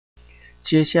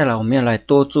接下来我们要来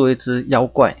多做一只妖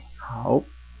怪。好，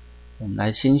我们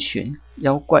来先选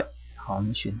妖怪。好，我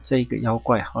们选这一个妖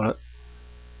怪好了。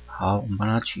好，我们帮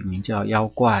它取名叫妖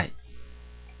怪。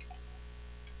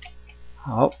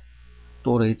好，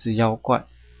多了一只妖怪。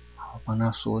好，帮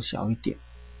它缩小一点。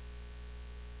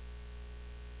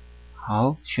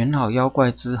好，选好妖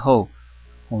怪之后，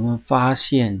我们发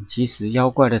现其实妖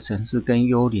怪的层次跟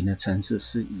幽灵的层次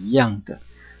是一样的。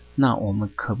那我们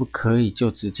可不可以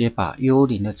就直接把幽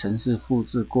灵的层次复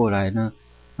制过来呢？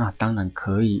那当然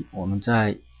可以。我们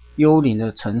在幽灵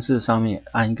的层次上面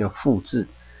按一个复制，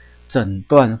整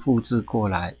段复制过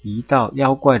来，移到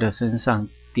妖怪的身上，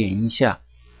点一下。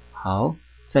好，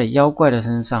在妖怪的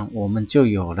身上我们就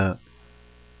有了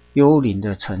幽灵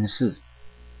的层次。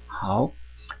好，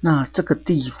那这个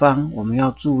地方我们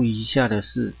要注意一下的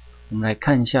是，我们来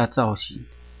看一下造型。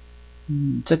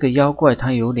这个妖怪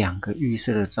它有2个预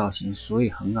设的造型，所以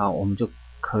很好，我们就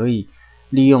可以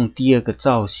利用第2个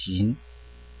造型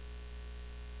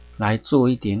来做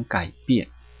一点改变。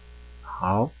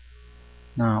好，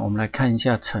那我们来看一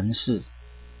下程式，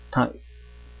它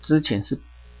之前是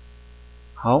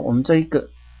好，我们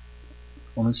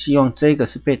希望这个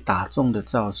是被打中的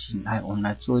造型，来，我们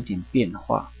来做一点变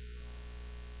化。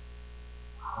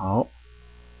好，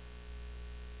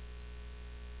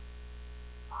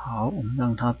我们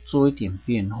让它做一点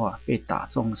变化，被打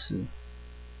中时。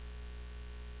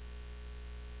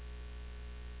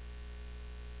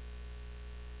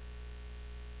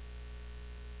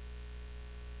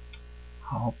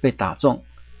好，被打中。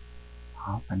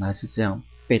好，本来是这样，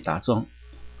被打中。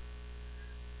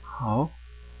好，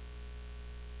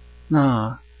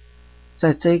那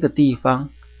在这个地方，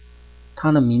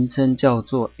它的名称叫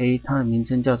做 A， 它的名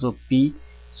称叫做 B，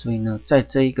 所以呢，在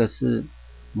这一个是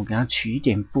我们给它取一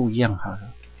点不一样好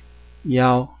了。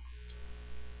妖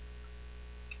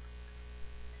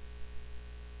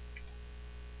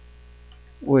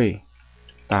未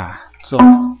打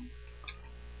中。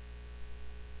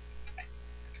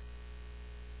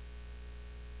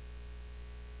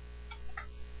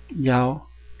妖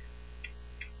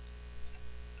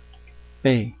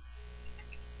被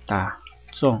打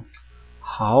中。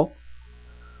好，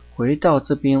回到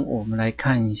这边我们来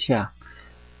看一下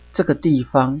这个地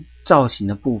方造型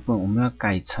的部分，我们要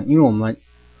改成，因为我们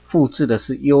复制的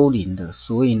是幽灵的，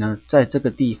所以呢，在这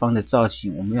个地方的造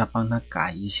型我们要帮它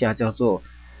改一下，叫做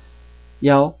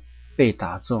妖被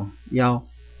打中，妖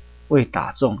未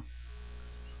打中。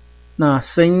那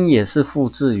声音也是复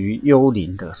制于幽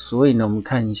灵的，所以呢，我们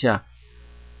看一下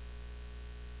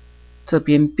这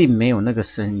边并没有那个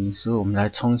声音，所以我们来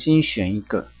重新选一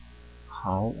个。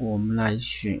好，我们来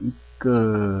选一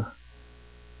个，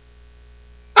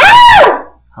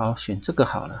好，选这个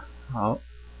好了。好，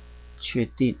确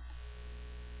定。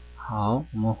好，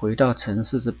我们回到程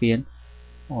式这边，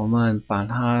我们把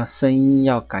它声音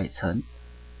要改成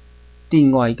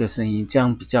另外一个声音，这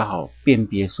样比较好辨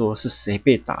别说是谁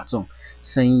被打中，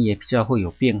声音也比较会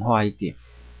有变化一点。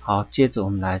好，接着我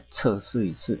们来测试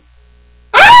一次。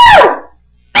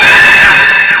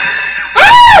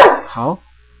好，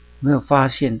没有发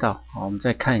现到。好，我们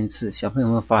再看一次，小朋友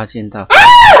有没有发现到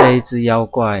这一只妖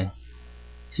怪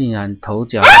竟然头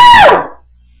脚颠倒？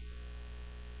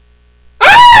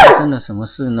发生了什么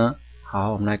事呢？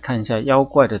好，我们来看一下妖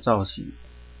怪的造型。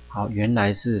好，原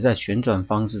来是在旋转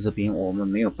方式这边我们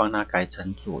没有帮它改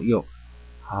成左右。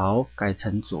好，改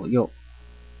成左右。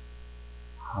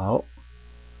好，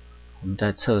我们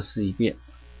再测试一遍。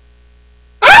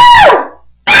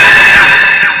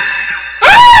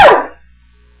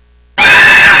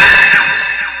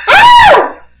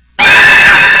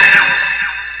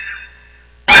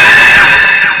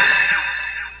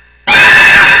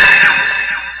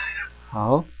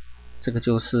好，这个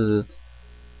就是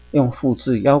用复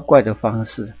制妖怪的方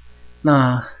式。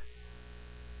那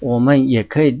我们也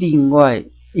可以另外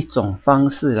一种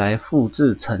方式来复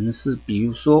制程式，比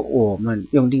如说我们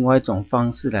用另外一种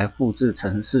方式来复制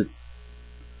程式，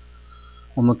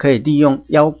我们可以利用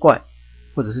妖怪，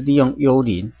或者是利用幽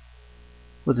灵，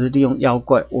或者是利用妖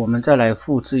怪，我们再来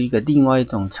复制一个另外一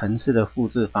种程式的复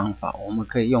制方法。我们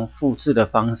可以用复制的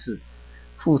方式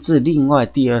复制另外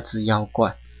第2只妖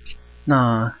怪。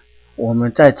那我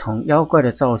们再从妖怪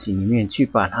的造型里面去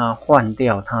把它换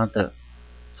掉它的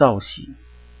造型，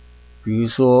比如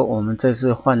说我们这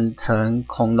次换成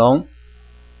恐龙。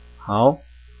好，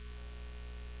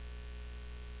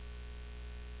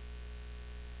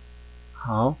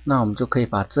那我们就可以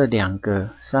把这2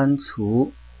个删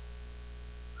除。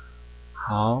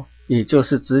好，也就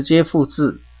是直接复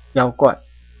制妖怪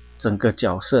整个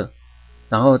角色，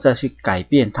然后再去改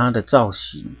变它的造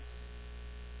型。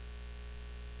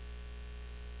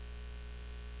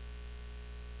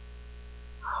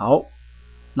好，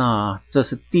那这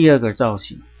是第二个造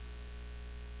型。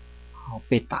好，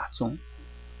被打中。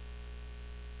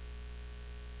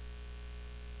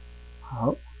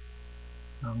好，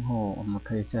然后我们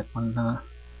可以再帮它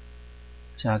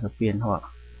加个变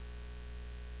化。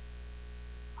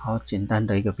好，简单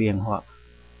的一个变化，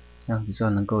这样比较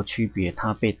能够区别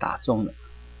它被打中了。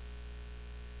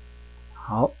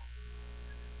好，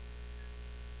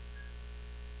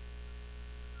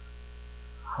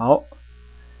好，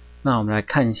那我们来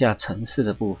看一下程式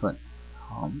的部分。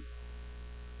好，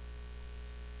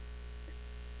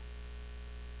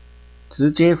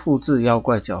直接复制妖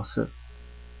怪角色，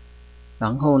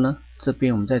然后呢，这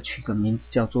边我们再取个名字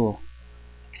叫做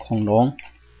恐龙。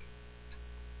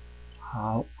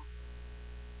好，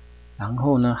然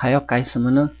后呢还要改什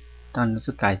么呢？当然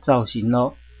是改造型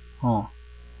咯。哦，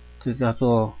这叫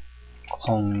做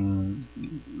恐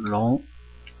龙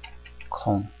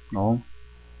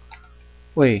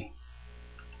为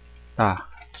打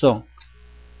中，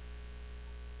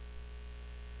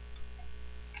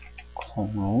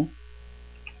恐龙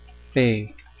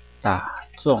被打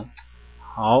中。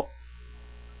好，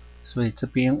所以这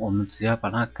边我们只要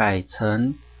把它改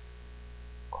成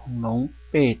恐龙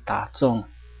被打中，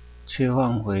切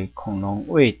换回恐龙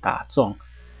未打中。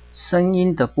声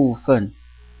音的部分，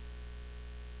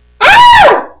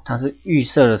它是预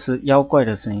设的是妖怪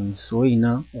的声音，所以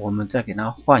呢，我们再给它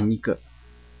换一个。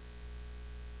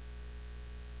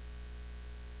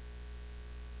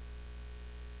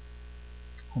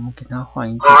我们给它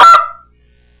换一个。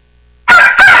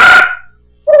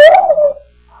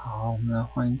好，我们来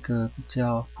换一个比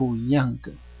较不一样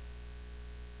的。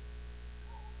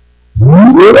好，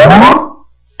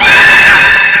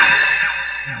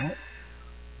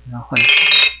然后换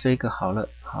这个好了。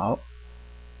好，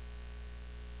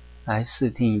来试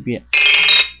听一遍。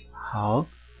好，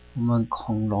我们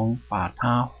恐龙把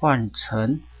它换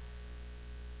成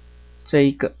这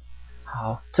一个。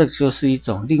好，这就是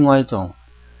另外一种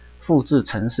复制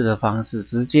程式的方式，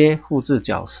直接复制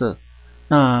角色。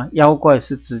那妖怪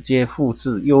是直接复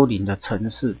制幽灵的程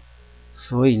式，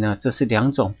所以呢，这是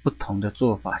两种不同的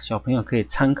做法，小朋友可以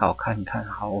参考看看。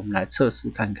好，我们来测试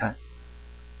看看。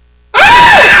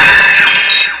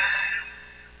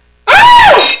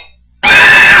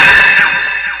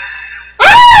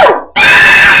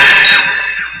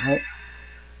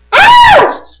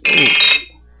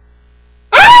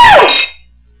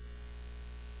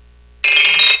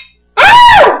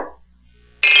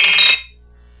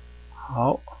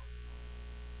好，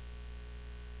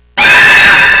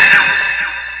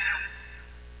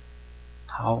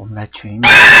好，我们来全一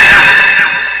遍。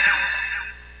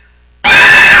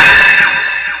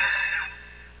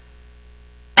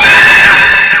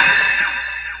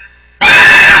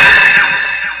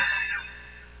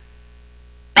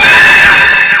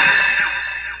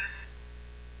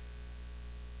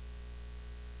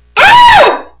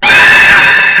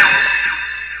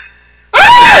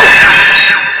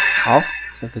好，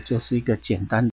这个就是一个简单的